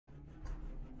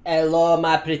Hello,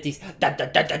 my pretties. Dun,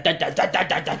 dun, dun, dun, dun, dun, dun, dun,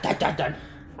 dun, dun, dun, dun.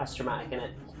 That's dramatic, isn't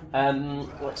it?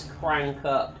 Let's crank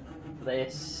up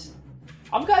this.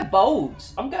 I'm going bold.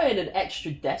 I'm going an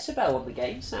extra decibel on the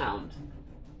game sound.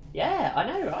 Yeah, I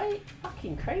know, right?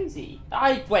 Fucking crazy.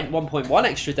 I went 1.1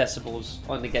 extra decibels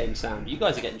on the game sound. You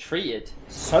guys are getting treated.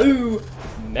 So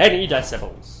many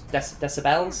decibels.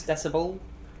 Decibels? Decibel?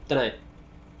 Dunno.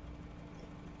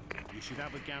 You should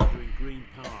have a gathering in Green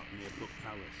Park near Buck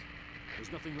Palace.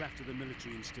 There's nothing left of the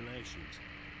military installations,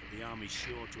 but the army's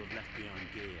sure to have left behind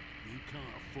gear you can't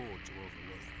afford to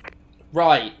overlook.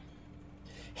 Right.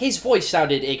 His voice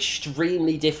sounded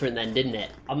extremely different then, didn't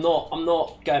it? I'm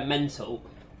not going mental.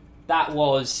 That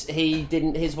was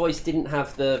his voice didn't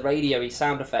have the radio-y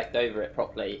sound effect over it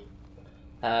properly.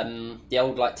 The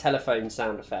old like telephone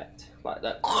sound effect. Like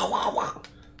that.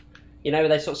 You know, where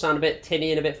they sort of sound a bit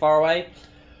tinny and a bit far away.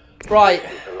 Right.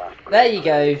 There you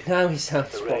go. Now he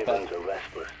sounds proper. The ravens are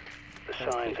restless. The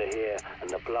signs are here and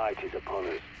the blight is upon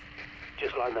us.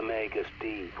 Just like the Magus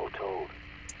D foretold.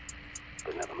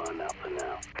 But never mind that for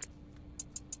now.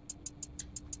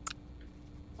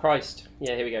 Christ.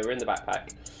 Yeah, here we go. We're in the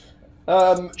backpack.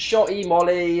 Shotty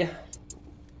molly.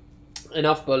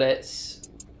 Enough bullets.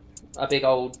 A big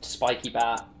old spiky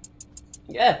bat.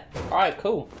 Yeah. Alright,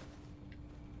 cool.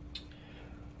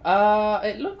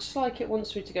 It looks like it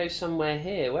wants me to go somewhere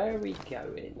here. Where are we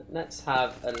going? Let's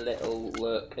have a little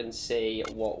look and see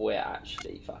what we're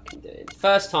actually fucking doing.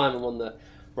 First time I'm on the...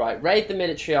 Right, raid the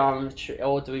military army,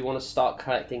 or do we want to start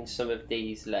collecting some of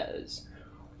these letters?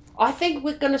 I think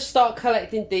we're going to start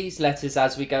collecting these letters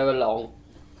as we go along.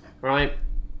 Right?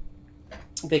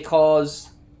 Because...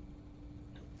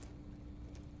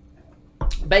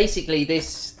 basically,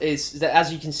 this is,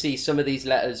 as you can see, some of these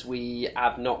letters we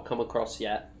have not come across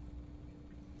yet.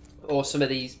 Or some of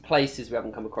these places we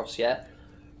haven't come across yet.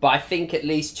 But I think at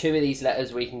least 2 of these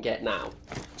letters we can get now.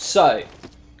 So,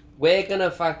 we're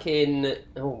gonna fucking...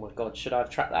 Oh my god, should I have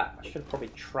tracked that? I should have probably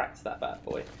tracked that bad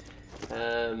boy.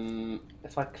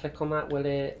 If I click on that, will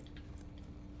it...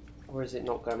 Or is it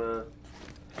not gonna...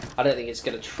 I don't think it's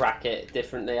going to track it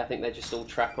differently. I think they just all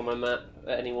track on my map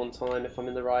at any one time if I'm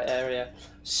in the right area.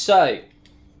 So,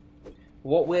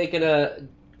 what we're going to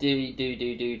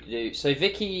do. So,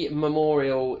 Vicky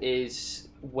Memorial is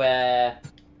where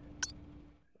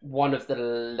one of the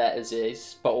letters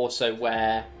is, but also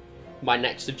where my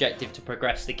next objective to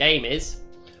progress the game is.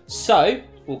 So,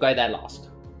 we'll go there last.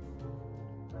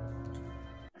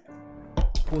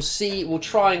 We'll see, we'll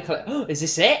try and collect... Oh, is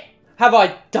this it? Have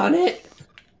I done it?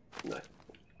 No.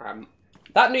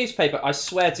 That newspaper, I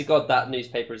swear to God that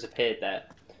newspaper has appeared there.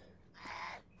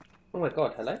 Oh my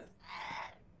god, hello?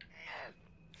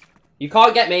 You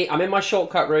can't get me, I'm in my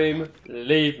shortcut room.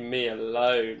 Leave me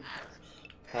alone.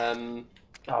 Oh, do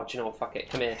you know what, fuck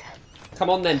it, come here. Come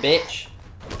on then, bitch.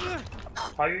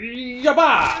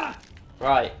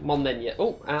 Right, come on then, yeah.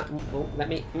 Oh, let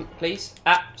me, please.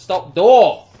 Stop,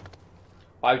 door!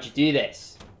 Why would you do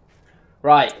this?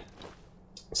 Right.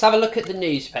 Let's have a look at the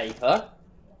newspaper.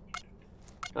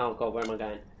 Oh god, where am I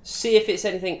going? See if it's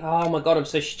anything... Oh my god, I'm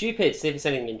so stupid. See if it's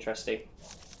anything interesting.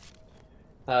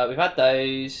 We've had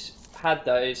those. Had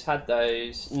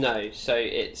those. No, so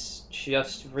it's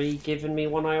just re-given me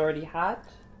one I already had.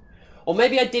 Or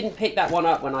maybe I didn't pick that one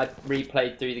up when I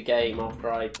replayed through the game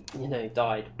after I, you know,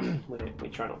 died. We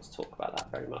try not to talk about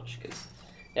that very much because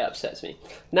it upsets me.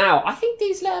 Now, I think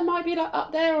these letters might be like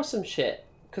up there or some shit.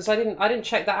 Because I didn't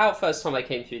check that out first time I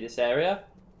came through this area.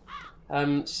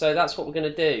 So that's what we're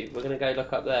going to do. We're going to go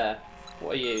look up there.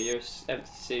 What are you? You're an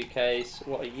empty suitcase.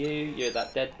 What are you? You're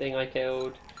that dead thing I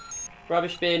killed.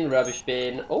 Rubbish bin, rubbish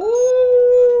bin.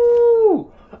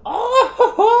 Ooh!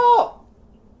 Oh!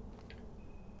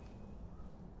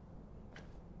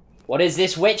 What is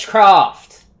this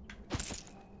witchcraft?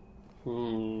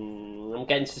 I'm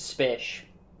getting suspicious.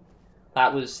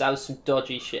 That was some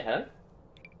dodgy shit, huh?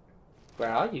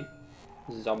 Where are you?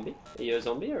 Zombie? Are you a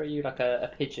zombie or are you like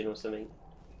a pigeon or something?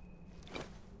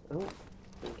 Oh,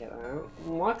 let me get that out.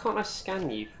 Why can't I scan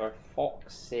you for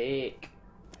fuck's sake?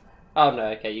 Oh no,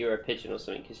 okay, you were a pigeon or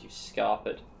something because you've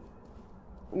scarpered.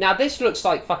 Now this looks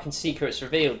like fucking secrets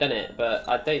revealed, doesn't it? But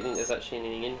I don't think there's actually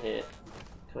anything in here.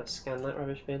 Can I scan that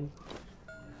rubbish bin?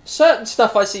 Certain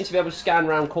stuff I seem to be able to scan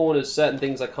around corners, certain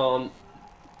things I can't.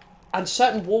 And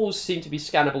certain walls seem to be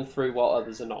scannable through while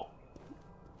others are not.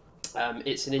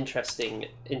 It's an interesting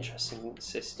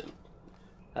system.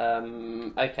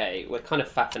 Okay, we're kind of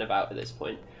faffing about at this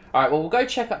point. Alright, well, we'll go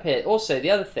check up here. Also,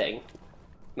 the other thing,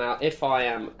 now, if I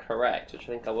am correct, which I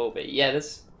think I will be, yeah,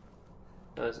 there's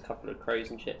a couple of crows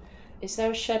and shit. Is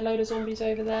there a shed load of zombies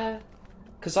over there?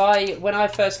 Because when I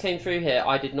first came through here,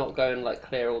 I did not go and like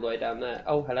clear all the way down there.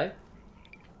 Oh, hello.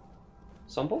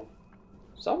 Zomble?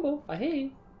 Zomble, I hear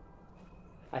you.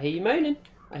 I hear you moaning.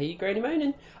 I hear you groaning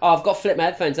moaning. Oh, I've got to flip my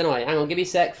headphones, haven't I? Hang on, give me a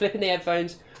sec. Flipping the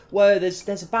headphones. Whoa, there's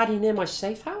a baddie near my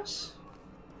safe house?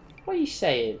 What are you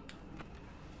saying?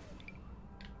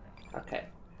 Okay.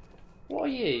 What are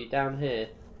you down here?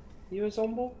 You a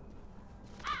zomble?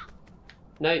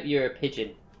 No, you're a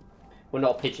pigeon. Well,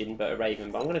 not a pigeon, but a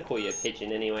raven. But I'm going to call you a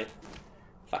pigeon anyway.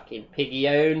 Fucking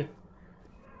piggy-own.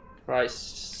 Right,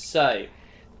 so,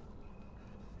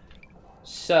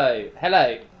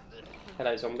 hello.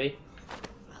 Hello, zombie.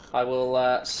 I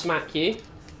will smack you.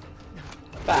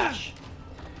 Bash.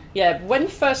 Yeah, when you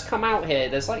first come out here,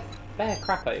 there's like bare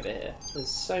crap over here. There's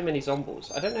so many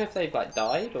zombies. I don't know if they've like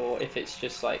died or if it's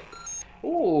just like,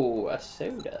 ooh, a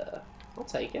soda. I'll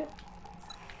take it.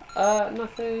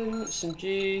 Nothing. Some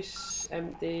juice.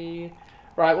 Empty.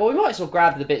 Right. Well, we might as well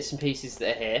grab the bits and pieces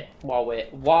that are here while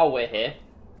we're here.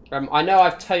 I know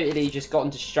I've totally just gotten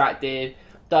distracted,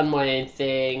 done my own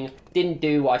thing, didn't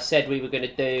do what I said we were going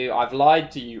to do. I've lied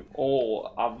to you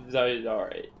all. I'm so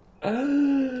sorry.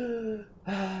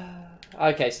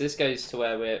 Okay, so this goes to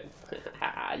where we're...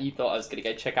 You thought I was going to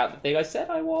go check out the thing I said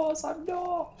I was. I'm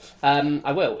not.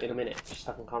 I will in a minute. Just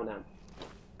so I can calm down.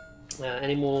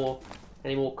 Any more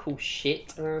cool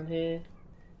shit around here?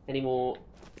 Any more...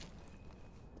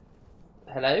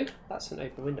 Hello? That's an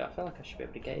open window. I feel like I should be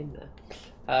able to get in there.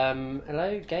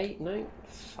 Hello? Gate? No?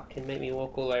 Fucking make me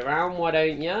walk all the way around, why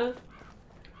don't ya?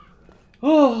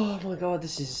 Oh my god,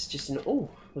 this is just an... Oh,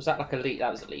 was that like a leap?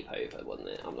 That was a leap over, wasn't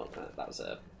it? I'm not gonna... That was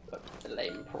a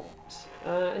lame prompt.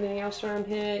 Anything else around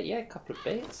here? Yeah, a couple of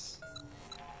bits.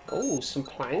 Oh, some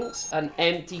planks. An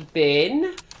empty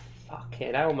bin.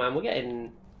 Fucking hell, man. We're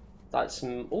getting like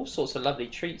all sorts of lovely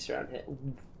treats around here.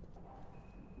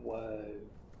 Whoa.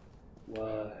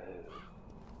 Whoa.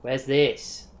 Where's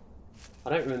this? I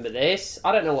don't remember this.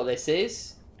 I don't know what this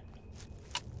is.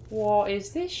 What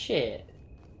is this shit?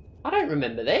 I don't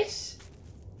remember this.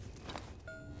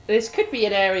 This could be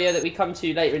an area that we come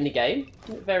to later in the game.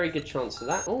 Very good chance of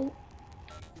that. Oh.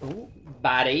 Oh.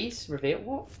 Baddies. Reveal.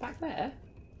 What? Back there?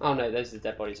 Oh no, those are the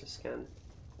dead bodies I've scanned.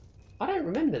 I don't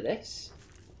remember this.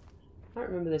 I don't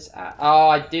remember this at... Oh,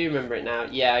 I do remember it now.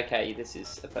 Yeah, okay. This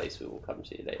is a place we will come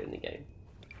to later in the game.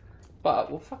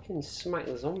 But we'll fucking smack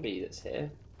the zombie that's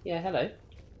here. Yeah, hello.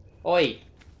 Oi!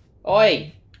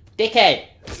 Oi! Dickhead!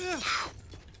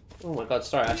 Oh my god,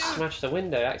 sorry, I smashed the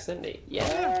window accidentally.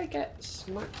 Yeah, get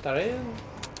smacked around.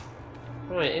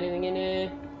 Right, anything in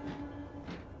here?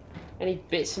 Any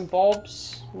bits and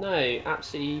bobs? No,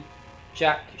 absolutely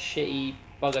jack, shitty,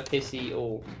 bugger, pissy,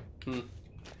 all.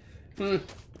 There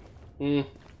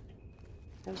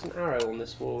was an arrow on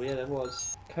this wall, yeah there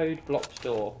was. Code blocked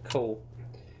door, cool.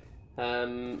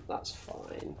 That's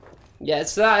fine. Yeah,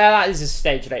 so that is a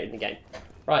stage later in the game.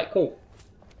 Right, cool.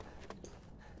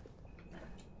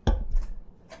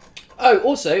 Oh,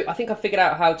 also, I think I figured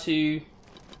out how to...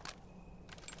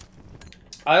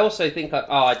 I also think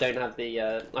I don't have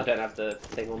the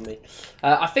thing on me.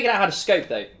 I figured out how to scope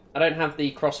though. I don't have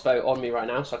the crossbow on me right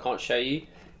now, so I can't show you.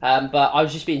 But I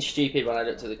was just being stupid when I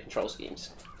looked at the control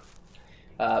schemes.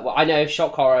 Well, I know,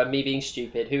 shock horror, me being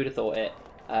stupid, who would have thought it?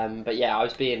 But yeah, I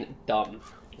was being dumb.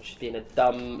 I was just being a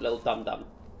dumb, little dum-dum.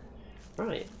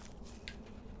 Right.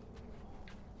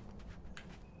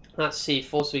 Let's see,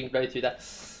 force we can go through that.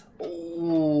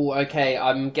 Ooh, okay,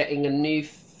 I'm getting a new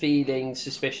feeling,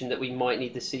 suspicion that we might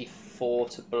need the C4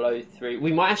 to blow through.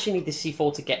 We might actually need the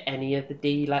C4 to get any of the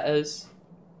D letters.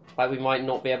 Like, we might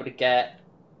not be able to get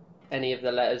any of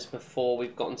the letters before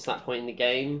we've gotten to that point in the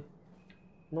game.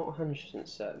 Not 100%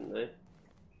 certain, though.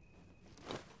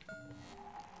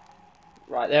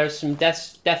 Right, there is some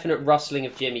definite rustling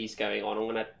of jimmies going on. I'm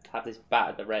going to have this bat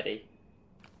at the ready.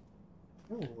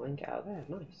 Oh, I can get out there.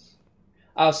 Nice.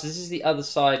 Oh, so this is the other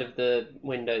side of the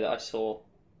window that I saw.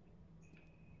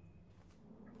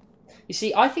 You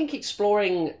see, I think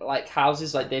exploring like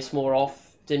houses like this more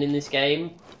often in this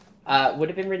game would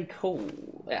have been really cool.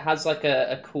 It has like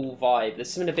a cool vibe.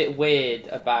 There's something a bit weird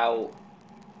about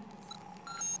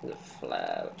the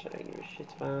flare, which I don't give a shit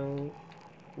about.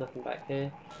 Nothing back here.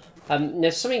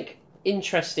 There's something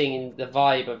interesting in the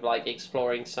vibe of like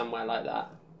exploring somewhere like that.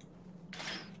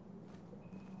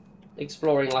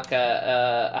 Exploring like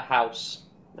a house,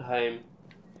 a home.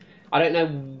 I don't know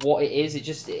what it is.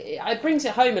 It brings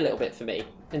it home a little bit for me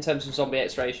in terms of zombie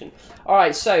exploration. All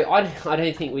right, so I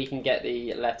don't think we can get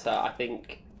the letter. I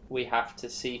think we have to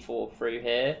C4 through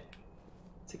here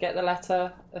to get the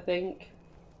letter. I think.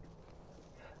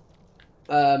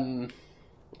 Yeah.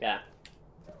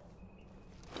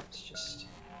 Let's just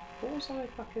What was I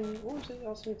fucking... What was it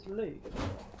asking me to loot?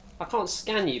 I can't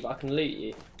scan you, but I can loot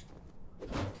you.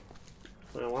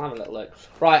 Well, we'll have a little look.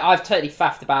 Right, I've totally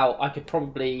faffed about. I could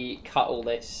probably cut all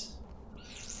this.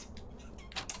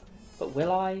 But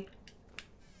will I?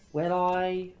 Will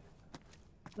I?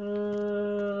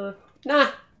 Nah,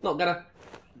 not gonna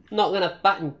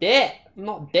fucking do it. I'm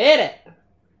not doing it.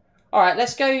 Alright,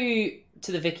 let's go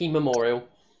to the Vicky Memorial.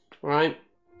 Alright,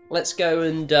 let's go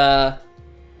and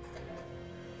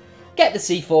get the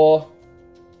C4.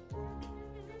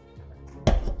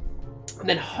 And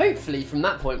then hopefully from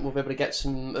that point we'll be able to get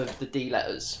some of the D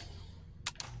letters.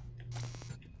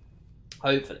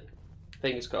 Hopefully.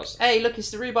 Fingers crossed. Hey, look,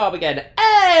 it's the rhubarb again.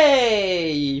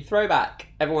 Hey! Throwback.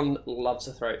 Everyone loves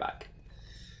a throwback.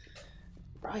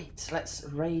 Right, let's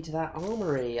raid that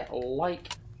armory like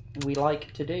we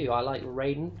like to do. I like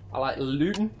raiding. I like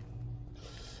looting.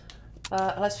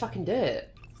 Let's fucking do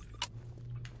it.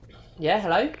 Yeah,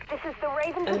 hello? This is the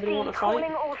Raven Anybody want to fight?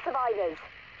 calling all survivors.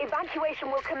 Evacuation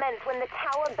will commence when the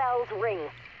tower bells ring.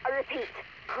 I repeat,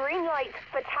 green light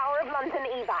for Tower of London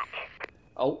evac.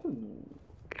 Oh.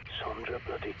 Sandra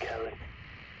bloody Kelly.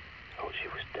 Thought she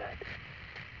was dead.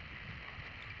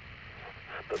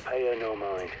 But pay her no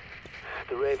mind.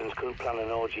 The Ravens couldn't plan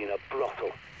an orgy in a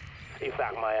brothel. In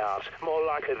fact, my arse, more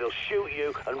likely they'll shoot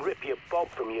you and rip your bob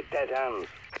from your dead hands.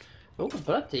 Oh,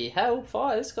 bloody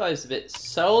hellfire. This guy's a bit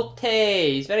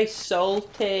salty. He's very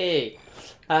salty.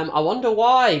 I wonder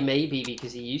why. Maybe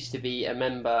because he used to be a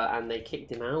member and they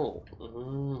kicked him out.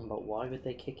 But why would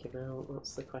they kick him out?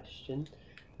 That's the question.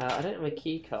 I don't have a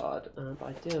key card, but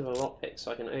I do have a lockpick,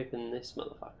 so I can open this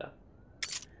motherfucker.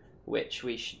 Which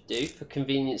we should do for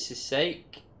convenience's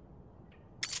sake.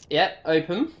 Yep,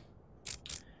 open.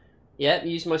 Yep,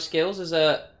 use my skills as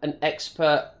an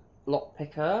expert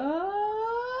lockpicker.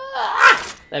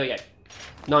 Ah! There we go.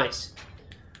 Nice.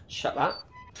 Shut that.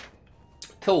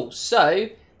 Cool, so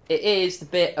it is the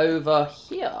bit over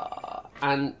here.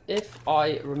 And if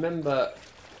I remember,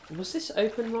 was this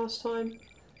open last time?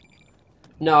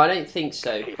 No, I don't think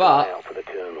so. Keep but an eye out for the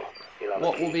Colonel. He'll have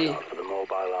what a will key be card for the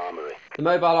mobile armory. the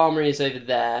mobile armory is over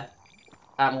there,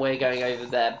 and we're going over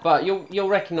there. But you'll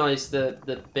recognise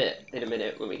the bit in a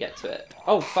minute when we get to it.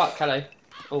 Oh fuck! Hello.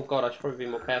 Oh god, I should probably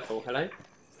be more careful. Hello.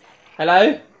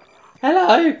 Hello.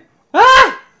 Hello.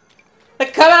 Ah!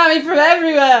 They're coming at me from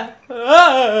everywhere.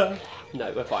 Ah!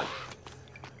 No, we're fine.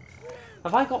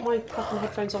 Have I got my fucking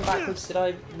headphones on backwards? Did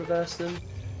I reverse them?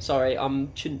 Sorry,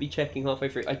 shouldn't be checking halfway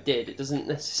through. I did. It doesn't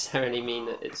necessarily mean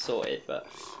that it's sorted, but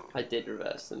I did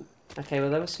reverse them. Okay, well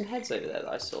there were some heads over there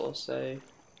that I saw, so...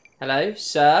 Hello,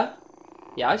 sir?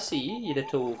 Yeah, I see you, you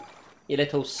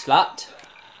little slut.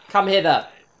 Come hither.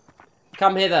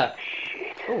 Come hither.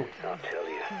 Shit, I'll tell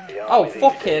you. Oh,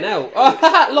 fucking hell.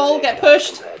 Oh, lol, get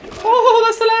pushed. Oh,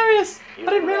 that's hilarious.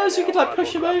 I didn't realise you could like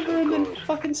push him over and then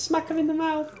fucking smack him in the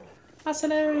mouth. That's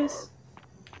hilarious.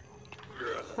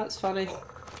 That's funny.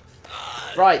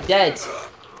 Right, dead.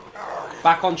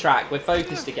 Back on track. We're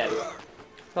focused again.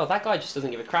 Oh, that guy just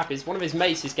doesn't give a crap. One of his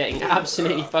mates is getting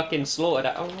absolutely fucking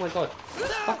slaughtered. Oh my god.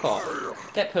 Fuck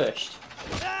off. Get pushed.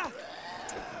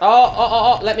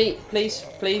 Oh, let me, please.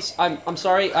 I'm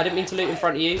sorry. I didn't mean to loot in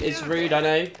front of you. It's rude, I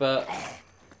know, but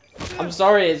I'm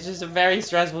sorry. It's just a very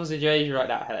stressful situation right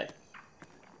now. Hello.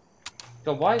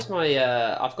 God, why is my,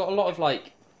 I've got a lot of,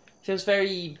 like, feels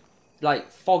very,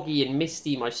 like, foggy and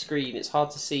misty, my screen. It's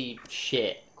hard to see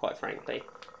shit, quite frankly.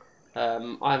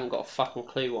 I haven't got a fucking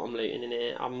clue what I'm looting in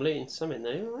here. I'm looting something,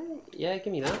 though, right? Yeah,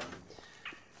 give me that.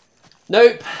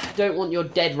 Nope, don't want your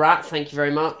dead rat, thank you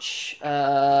very much.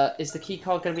 Is the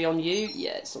keycard going to be on you?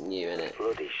 Yeah, it's on you, innit?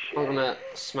 Bloody shit. I'm going to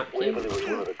smack you. Waverley was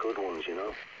one of the good ones, you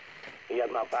know. He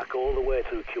had my back all the way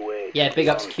through Q8. Yeah, big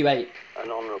ups Q8. An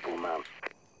honourable man.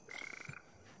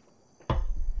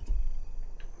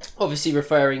 Obviously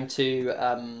referring to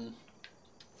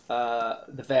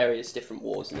the various different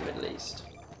wars in the Middle East.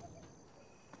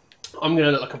 I'm going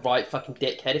to look like a right fucking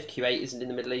dickhead if Q8 isn't in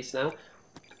the Middle East now.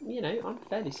 You know, I'm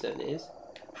fairly certain it is.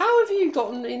 How have you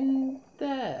gotten in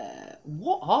there?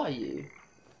 What are you?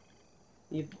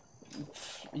 You're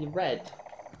red.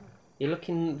 You're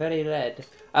looking very red.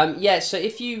 Yeah, so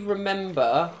if you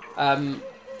remember, I'm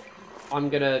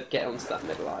going to get onto that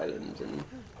middle island and...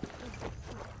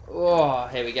 Oh,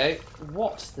 here we go.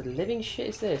 What the living shit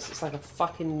is this? It's like a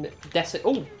fucking desert.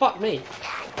 Oh, fuck me.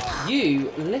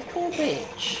 You little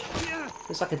bitch.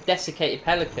 It's like a desiccated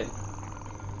pelican.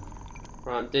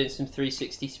 Right, I'm doing some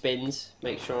 360 spins.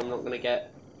 Make sure I'm not going to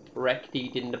get wrecked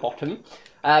in the bottom.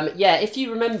 Yeah, if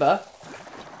you remember,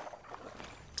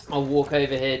 I'll walk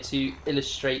over here to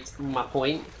illustrate my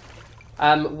point.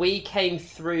 We came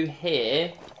through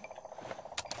here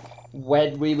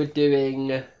when we were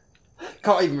doing...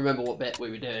 Can't even remember what bit we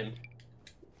were doing.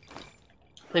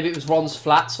 Maybe it was Ron's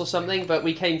Flats or something, but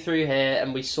we came through here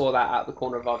and we saw that out the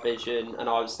corner of our vision, and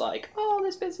I was like, oh,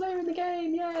 this bit's later in the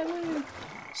game, yeah, woo.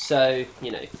 So,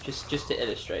 you know, just to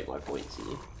illustrate my point to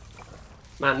you.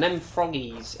 Man, them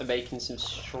froggies are making some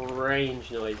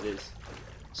strange noises.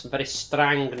 Some very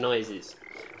strange noises.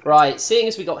 Right, seeing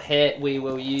as we got hit, we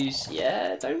will use...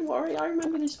 Yeah, don't worry, I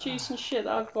remember this juice and shit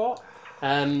that I've got.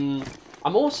 I'm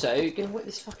also going to whip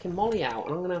this fucking molly out,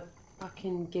 and I'm going to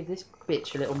fucking give this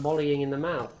bitch a little mollying in the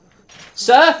mouth.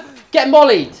 Sir, get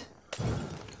mollied!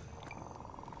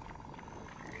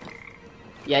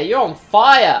 Yeah, you're on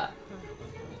fire!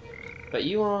 But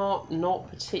you are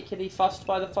not particularly fussed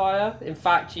by the fire. In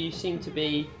fact, you seem to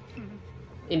be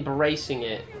embracing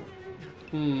it.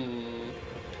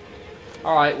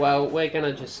 Alright, well, we're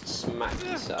gonna just smack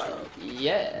this up.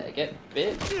 Yeah, get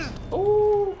bit.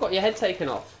 Oh, got your head taken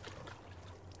off.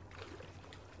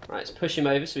 Right, let's push him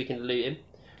over so we can loot him.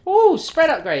 Oh, spread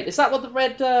upgrade. Is that what the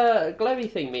red glowy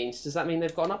thing means? Does that mean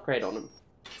they've got an upgrade on him?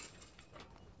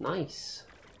 Nice.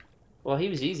 Well, he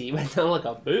was easy. He went down like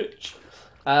a bitch.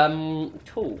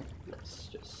 Cool. Let's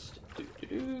just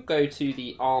go to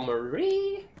the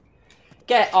armory.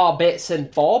 Get our bits and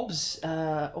bobs.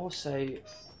 Also,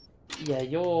 yeah,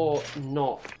 you're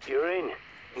not. You're in.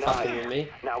 Fucking with me.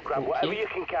 Now grab whatever you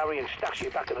can carry and stash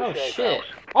it back in the Oh safe shit! house.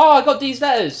 Oh, I got these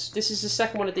letters. This is the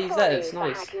second one of these letters.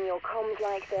 Nice. Hacking your comms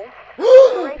like this.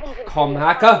 The Ravens have Com been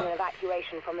hacker. planning an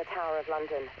evacuation from the Tower of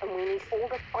London, and we need all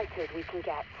the fighters we can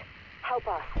get. Help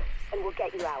us, and we'll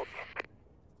get you out.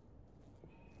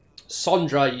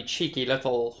 Sandra, you cheeky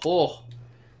little whore.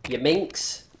 You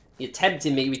minx. You're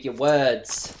tempting me with your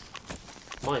words.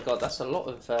 My God, that's a lot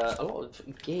of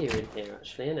gear in here,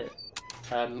 actually, isn't it?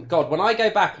 God, when I go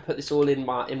back and put this all in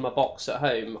my box at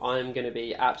home, I'm going to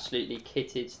be absolutely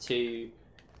kitted to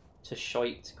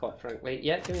shite, quite frankly.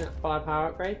 Yeah, give me that firepower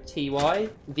upgrade. TY,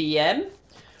 VM.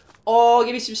 Oh,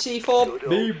 give me some C4,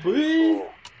 baby.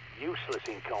 Useless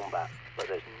in combat, but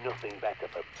there's nothing better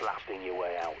for blasting your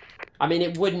way out. I mean,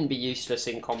 it wouldn't be useless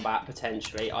in combat,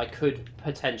 potentially. I could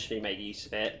potentially make use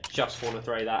of it. Just want to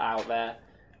throw that out there.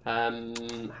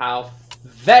 How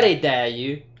very dare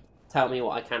you tell me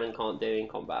what I can and can't do in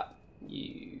combat,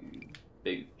 you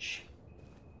booch.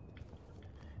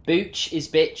 Booch is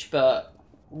bitch, but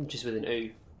just with an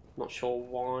oo. Not sure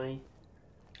why.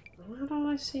 How do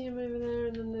I see him over there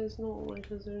and then there's not like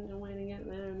there's a way to get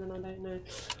there and then I don't know.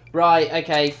 Right,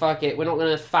 okay, fuck it. We're not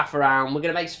going to faff around. We're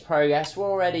going to make some progress. We're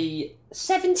already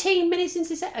 17 minutes into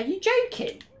this. Are you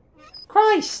joking?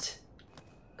 Christ.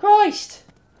 Christ.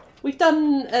 We've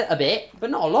done a bit,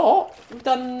 but not a lot. We've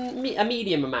done a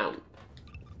medium amount.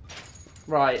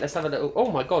 Right, let's have a little...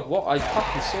 Oh my God, what? I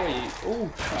fucking saw you.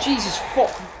 Oh, Jesus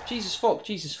fuck. Jesus fuck.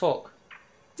 Jesus fuck.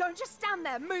 Don't just stand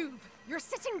there, move! You're a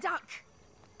sitting duck!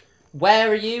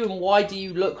 Where are you and why do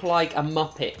you look like a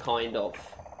Muppet, kind of?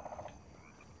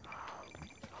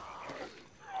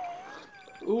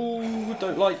 Ooh,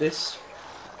 don't like this.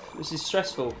 This is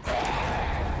stressful.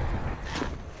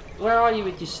 Where are you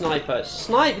with your sniper?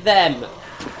 Snipe them!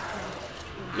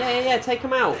 Yeah, take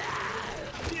them out.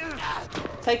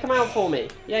 Take them out for me.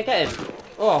 Yeah, get him.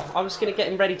 Oh, I was going to get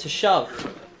him ready to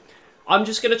shove. I'm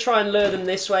just going to try and lure them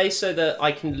this way so that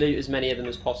I can loot as many of them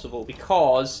as possible,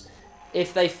 because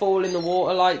if they fall in the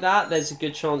water like that, there's a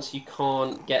good chance you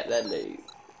can't get their loot.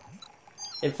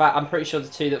 In fact, I'm pretty sure the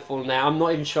two that fall now, I'm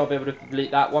not even sure I'll be able to loot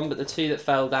that one, but the two that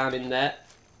fell down in there.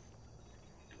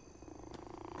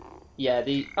 Yeah,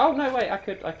 the... Oh, no, wait, I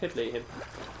could loot him.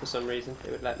 For some reason,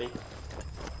 it would let me.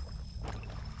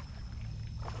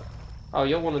 Oh,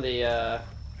 you're one of the...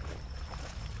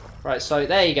 Right, so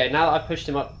there you go. Now that I've pushed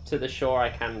him up to the shore, I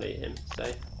can loot him.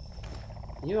 So,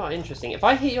 you are interesting. If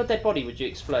I hit your dead body, would you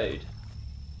explode?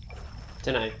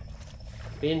 Dunno.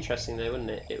 Be interesting though, wouldn't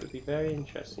it? It would be very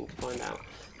interesting to find out.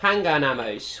 Handgun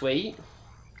ammo, sweet.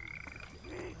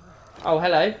 Oh,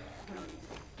 hello.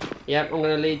 Yep, I'm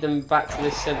going to lead them back to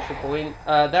this central point.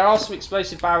 There are some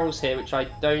explosive barrels here, which I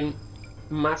don't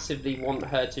massively want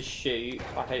her to shoot.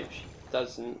 I hope she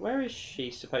doesn't. Where is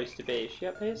she supposed to be? Is she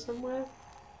up here somewhere?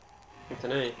 I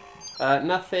don't know.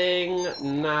 Nothing.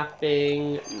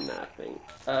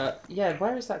 Yeah,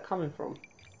 where is that coming from?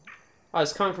 Oh,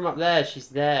 it's coming from up there. She's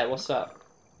there. What's up?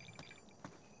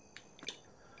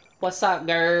 What's up,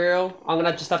 girl? I'm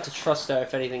gonna just have to trust her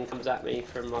if anything comes at me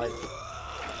from like...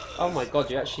 Oh my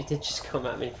God, you actually did just come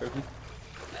at me from...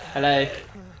 Hello?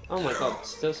 Oh my God,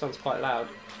 still sounds quite loud.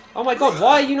 Oh my God,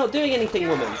 why are you not doing anything,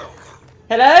 woman?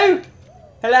 Hello?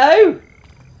 Hello?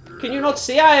 Can you not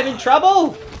see I am in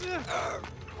trouble?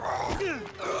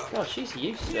 God, she's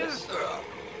useless.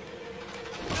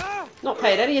 Not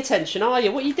paying any attention, are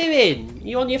you? What are you doing?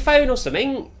 You on your phone or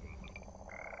something?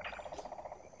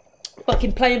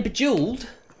 Fucking playing Bejeweled?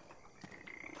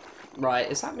 Right,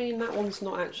 does that mean that one's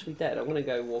not actually dead? I'm gonna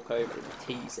go walk over and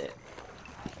tease it.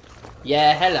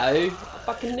 Yeah, hello. I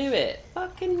fucking knew it.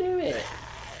 Fucking knew it.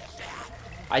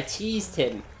 I teased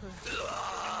him.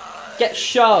 Get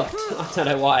shoved! I don't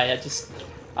know why,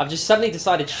 I've just suddenly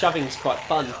decided shoving's quite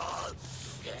fun.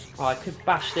 Oh, I could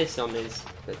bash this on his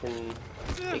fucking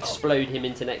explode him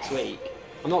into next week.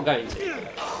 I'm not going to.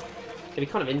 It'd be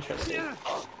kind of interesting.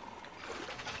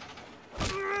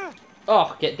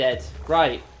 Oh, get dead.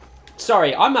 Right.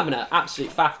 Sorry, I'm having an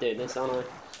absolute faff doing this, aren't I?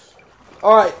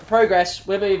 Alright, progress.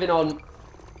 We're moving on.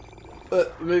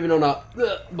 Moving on up.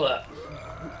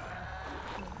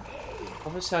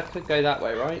 Obviously, I could go that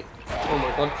way, right? Oh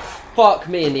my god. Fuck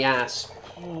me in the ass.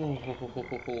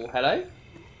 Hello?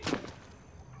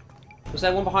 Was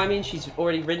there one behind me and she's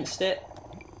already rinsed it?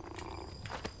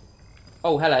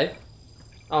 Oh, hello.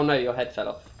 Oh no, your head fell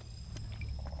off.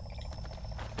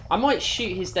 I might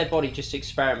shoot his dead body just to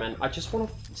experiment. I just want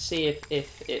to see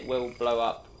if it will blow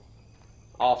up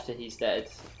after he's dead.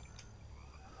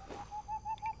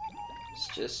 Let's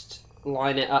just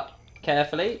line it up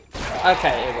carefully.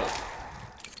 Okay, it will.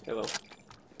 It will.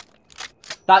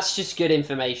 That's just good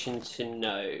information to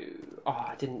know. Oh,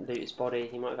 I didn't loot his body.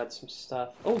 He might have had some stuff.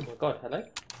 Oh my god, hello.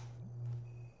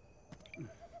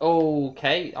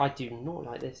 Okay, I do not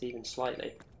like this even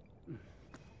slightly.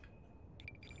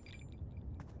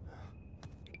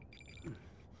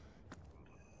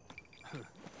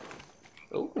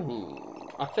 Ooh,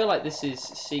 I feel like this is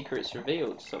secrets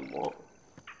revealed somewhat.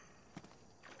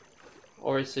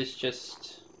 Or is this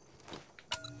just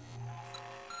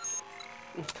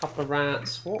a couple of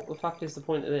rats? What the fuck is the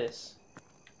point of this?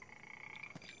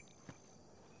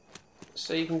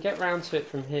 So you can get round to it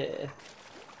from here.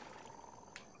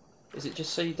 Is it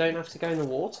just so you don't have to go in the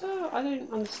water? I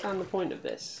don't understand the point of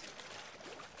this.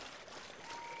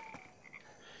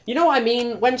 You know what I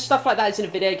mean? When stuff like that is in a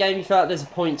video game, you feel like there's a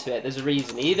point to it, there's a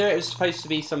reason. Either it was supposed to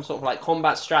be some sort of like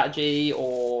combat strategy,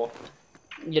 or,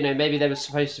 you know, maybe there was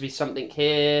supposed to be something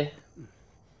here.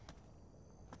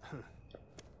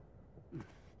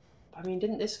 I mean,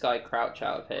 didn't this guy crouch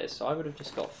out of here? So I would have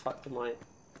just got fucked in my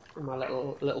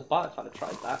little butt if I'd have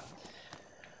tried that.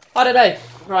 I don't know.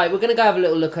 Right, we're going to go have a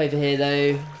little look over here,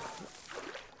 though.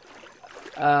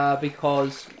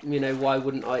 Because, you know, why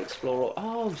wouldn't I explore?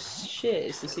 Oh, shit,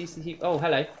 it's the CCTV. Oh,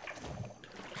 hello.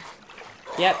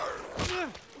 Yep.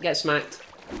 Get smacked.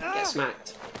 Get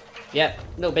smacked. Yep,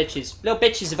 little bitches. Little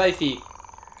bitches are both of you.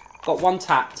 Got one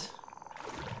tapped.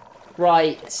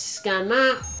 Right, scan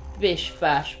that. Bish,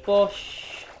 bash,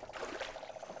 bosh.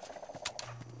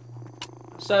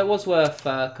 So it was worth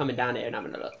coming down here and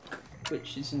having a look,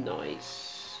 which is nice.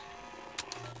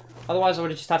 Otherwise, I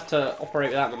would have just have to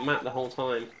operate without the map the whole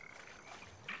time,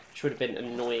 which would have been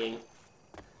annoying.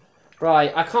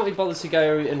 Right, I can't be bothered to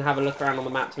go and have a look around on the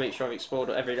map to make sure I've explored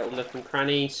every little nook and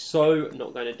cranny, so I'm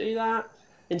not going to do that.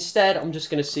 Instead, I'm just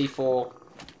going to see for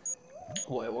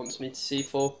what it wants me to see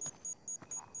for.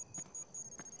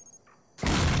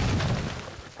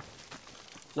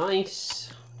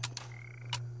 Nice.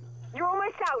 You're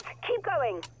almost out. Keep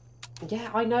going.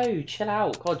 Yeah, I know. Chill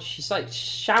out. God, she's like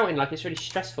shouting like it's really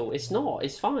stressful. It's not.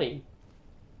 It's fine.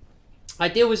 I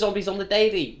deal with zombies on the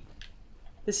daily.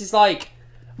 This is like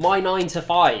my 9 to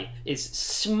 5 is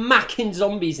smacking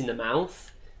zombies in the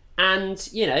mouth and,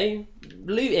 you know,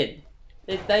 looting.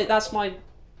 That's my...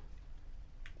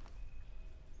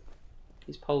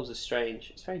 These poles are strange.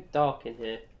 It's very dark in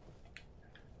here.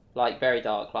 Like, very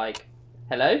dark. Like,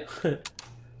 hello?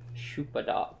 Super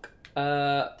dark.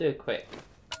 Do a quick...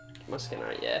 my skin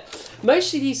out, yeah.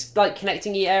 Mostly these like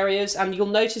connecting areas, and you'll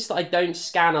notice that I don't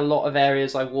scan a lot of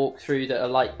areas I walk through that are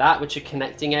like that, which are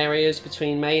connecting areas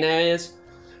between main areas.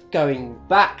 Going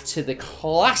back to the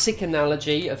classic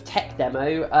analogy of tech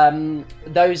demo,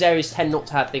 those areas tend not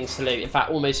to have things to loot. In fact,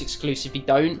 almost exclusively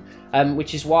don't,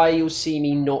 which is why you'll see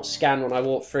me not scan when I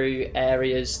walk through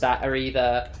areas that are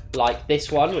either like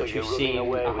this one, which we've seen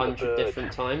 100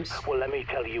 different times. Well, let me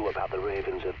tell you about the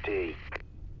Ravens of D.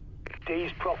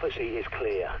 D's prophecy is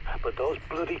clear, but those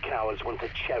bloody cowards want to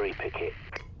cherry pick it.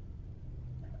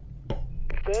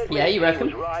 Yeah, you reckon?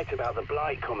 He was right about the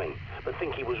blight coming, but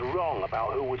think he was wrong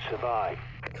about who would survive.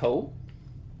 Cool.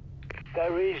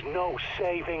 There is no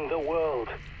saving the world.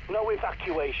 No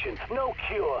evacuation, no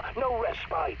cure, no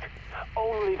respite.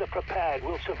 Only the prepared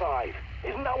will survive.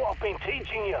 Isn't that what I've been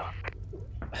teaching you?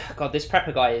 God, this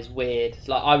prepper guy is weird.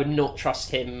 Like, I would not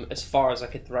trust him as far as I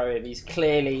could throw him. He's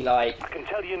clearly, like, I can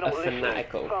tell you're not a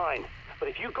fanatical. Fine, but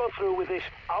if you go through with this,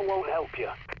 I won't help you.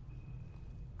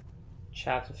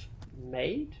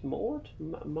 Maud?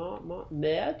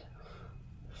 Maud?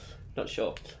 Not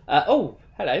sure. Oh,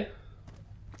 hello.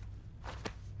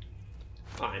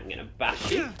 I'm gonna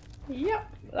bash you.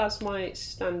 Yep, that's my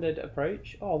standard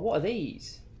approach. Oh, what are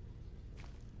these?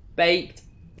 Baked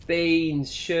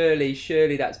beans.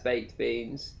 Surely that's baked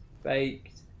beans.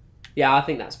 Baked. Yeah, I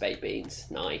think that's baked beans.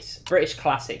 Nice. British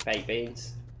classic baked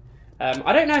beans.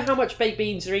 I don't know how much baked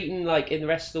beans are eaten like in the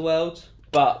rest of the world,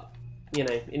 but you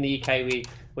know, in the UK we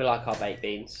like our baked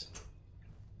beans.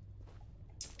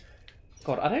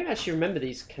 God, I don't actually remember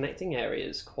these connecting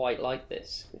areas quite like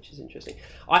this, which is interesting.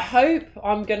 I hope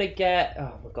I'm gonna get...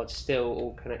 Oh my god, still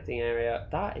all connecting area.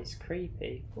 That is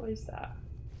creepy. What is that?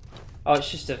 Oh,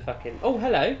 it's just a fucking... Oh,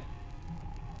 hello.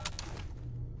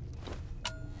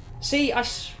 See,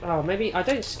 oh, maybe... I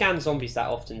don't scan zombies that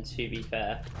often, to be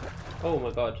fair. Oh my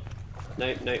god.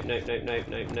 Nope.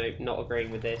 Not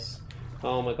agreeing with this.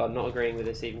 Oh my god, not agreeing with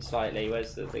this even slightly.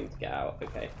 Where's the thing to get out?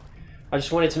 Okay. I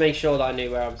just wanted to make sure that I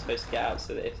knew where I'm supposed to get out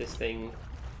so that if this thing...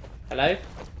 Hello?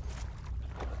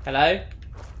 Hello?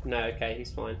 No, okay,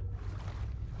 he's fine.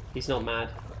 He's not mad.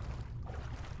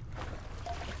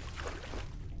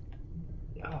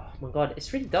 Oh my god,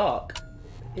 it's really dark.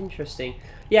 Interesting.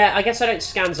 Yeah, I guess I don't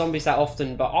scan zombies that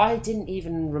often, but I didn't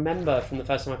even remember from the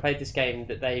first time I played this game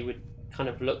that they would kind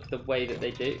of look the way that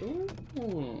they do.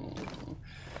 Ooh.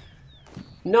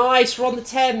 Nice, we're on the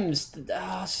Thames.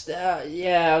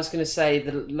 Yeah, I was going to say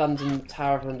the London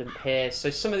Tower of London Pier.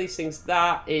 So some of these things,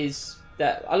 a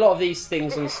lot of these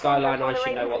things on the skyline, I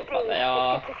should know what the fuck they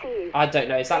are. I don't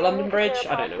know. Is that London Bridge?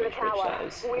 I don't know which bridge that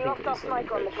is. We lost our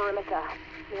sniper on the perimeter,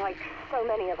 like so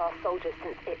many of our soldiers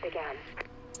since it began.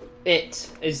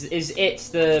 Is it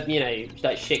the, you know,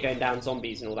 like shit going down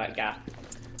zombies and all that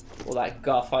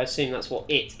guff? I assume that's what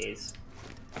it is.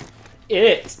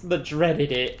 The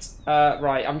dreaded it.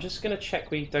 Right, I'm just going to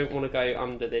check we don't want to go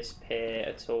under this pier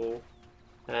at all.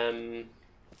 Oh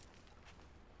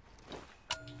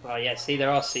yeah, see, there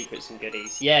are secrets and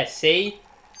goodies. Yeah, see?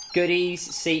 Goodies,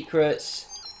 secrets,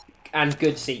 and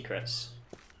good secrets.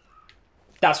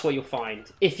 That's what you'll find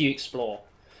if you explore.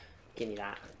 Give me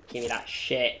that. Give me that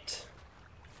shit.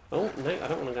 Oh, no, I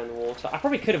don't want to go in the water. I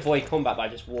probably could avoid combat by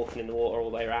just walking in the water all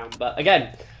the way around, but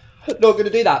again... Not going to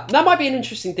do that. That might be an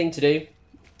interesting thing to do.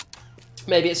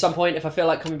 Maybe at some point, if I feel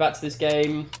like coming back to this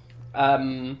game,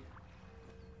 doing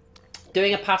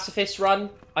a pacifist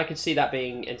run, I could see that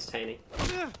being entertaining.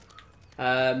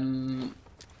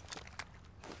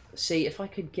 See, if I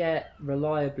could get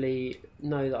reliably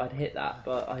know that I'd hit that,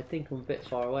 but I think I'm a bit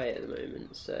far away at the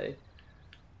moment, so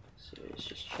let's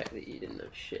just check that you didn't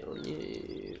have shit on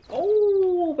you.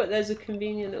 Oh, but there's a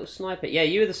convenient little sniper. Yeah,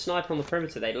 you were the sniper on the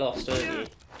perimeter they lost, weren't you?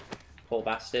 Poor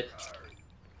bastard.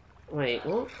 Wait,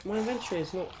 what? My inventory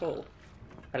is not full.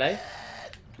 Hello?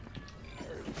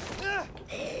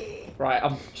 Right,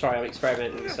 I'm sorry, I'm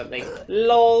experimenting with something.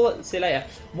 LOL, see you later.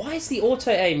 Why is the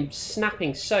auto-aim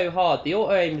snapping so hard? The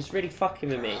auto-aim is really fucking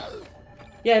with me.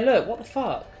 Yeah, look, what the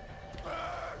fuck?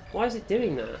 Why is it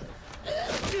doing that?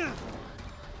 It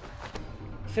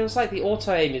feels like the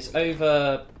auto-aim is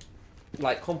over,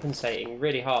 like, compensating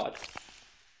really hard.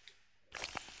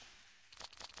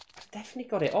 I've definitely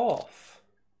got it off.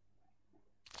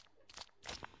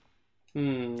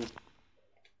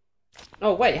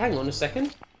 Oh, wait, hang on a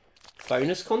second.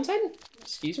 Bonus content?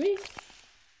 Excuse me?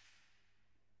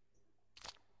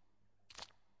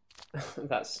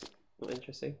 That's not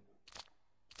interesting.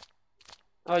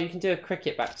 Oh, you can do a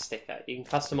cricket bat sticker. You can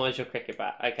customise your cricket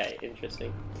bat. Okay,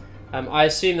 interesting. I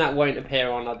assume that won't appear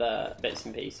on other bits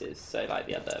and pieces, so like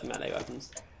the other melee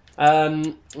weapons.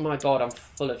 My god, I'm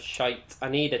full of shite. I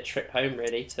need a trip home,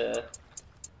 really, to...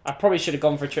 I probably should have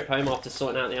gone for a trip home after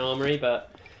sorting out the armory,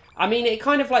 but... I mean, it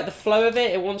kind of like the flow of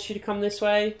it, it wants you to come this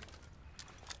way.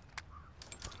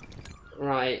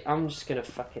 Right, I'm just gonna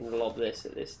fucking lob this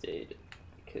at this dude.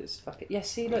 Because, fuck it. Yeah,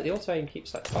 see, look, the auto-aim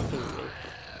keeps, like, fucking with me.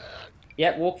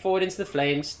 Yep, walk forward into the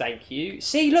flames, thank you.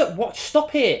 See, look, what?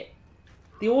 Stop it!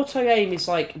 The auto-aim is,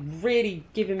 like, really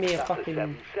giving me a That's fucking... a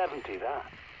 770, that.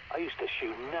 I used to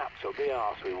shoot naps up the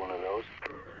arse with one of those.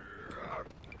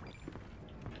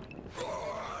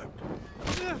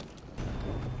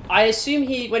 I assume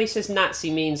when he says gnats,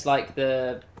 he means, like,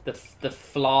 the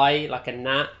fly, like a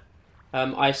gnat.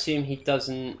 I assume he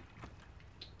doesn't...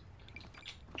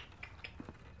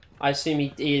 I assume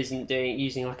he isn't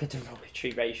using like a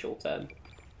derogatory racial term.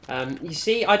 You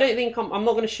see, I don't think I'm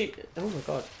not going to shoot... Oh my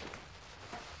god.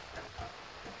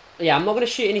 Yeah, I'm not going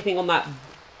to shoot anything on that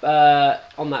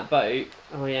boat.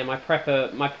 Oh yeah, my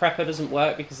prepper doesn't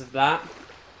work because of that.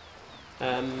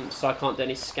 So I can't do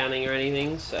any scanning or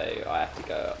anything, so I have to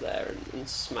go up there and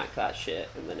smack that shit,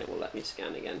 and then it will let me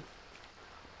scan again.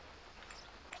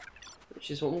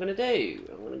 Which is what I'm going to do.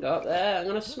 I'm going to go up there, I'm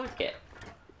going to smack it.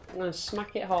 I'm going to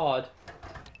smack it hard.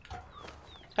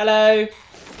 Hello!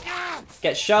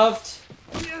 Get shoved.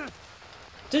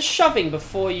 Does shoving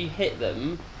before you hit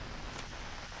them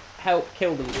help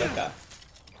kill them quicker?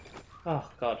 Oh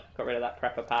god, got rid of that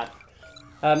prepper pad.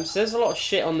 So there's a lot of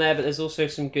shit on there, but there's also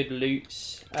some good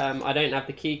loot. I don't have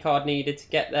the key card needed to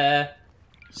get there.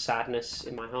 Sadness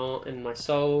in my heart, in my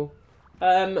soul.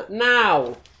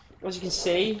 Now, as you can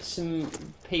see, some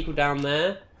people down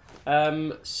there.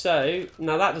 So,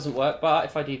 now that doesn't work, but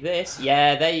if I do this,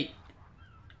 yeah, they...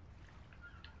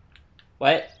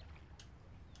 Wait.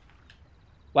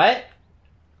 Wait.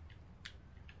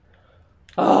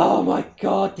 Oh my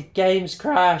god, the game's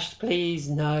crashed. Please,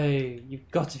 no.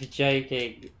 You've got to be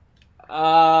joking.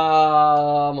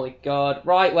 Oh my god.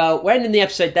 Right, well, we're ending the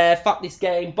episode there. Fuck this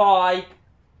game. Bye.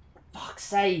 Fuck's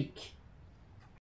sake.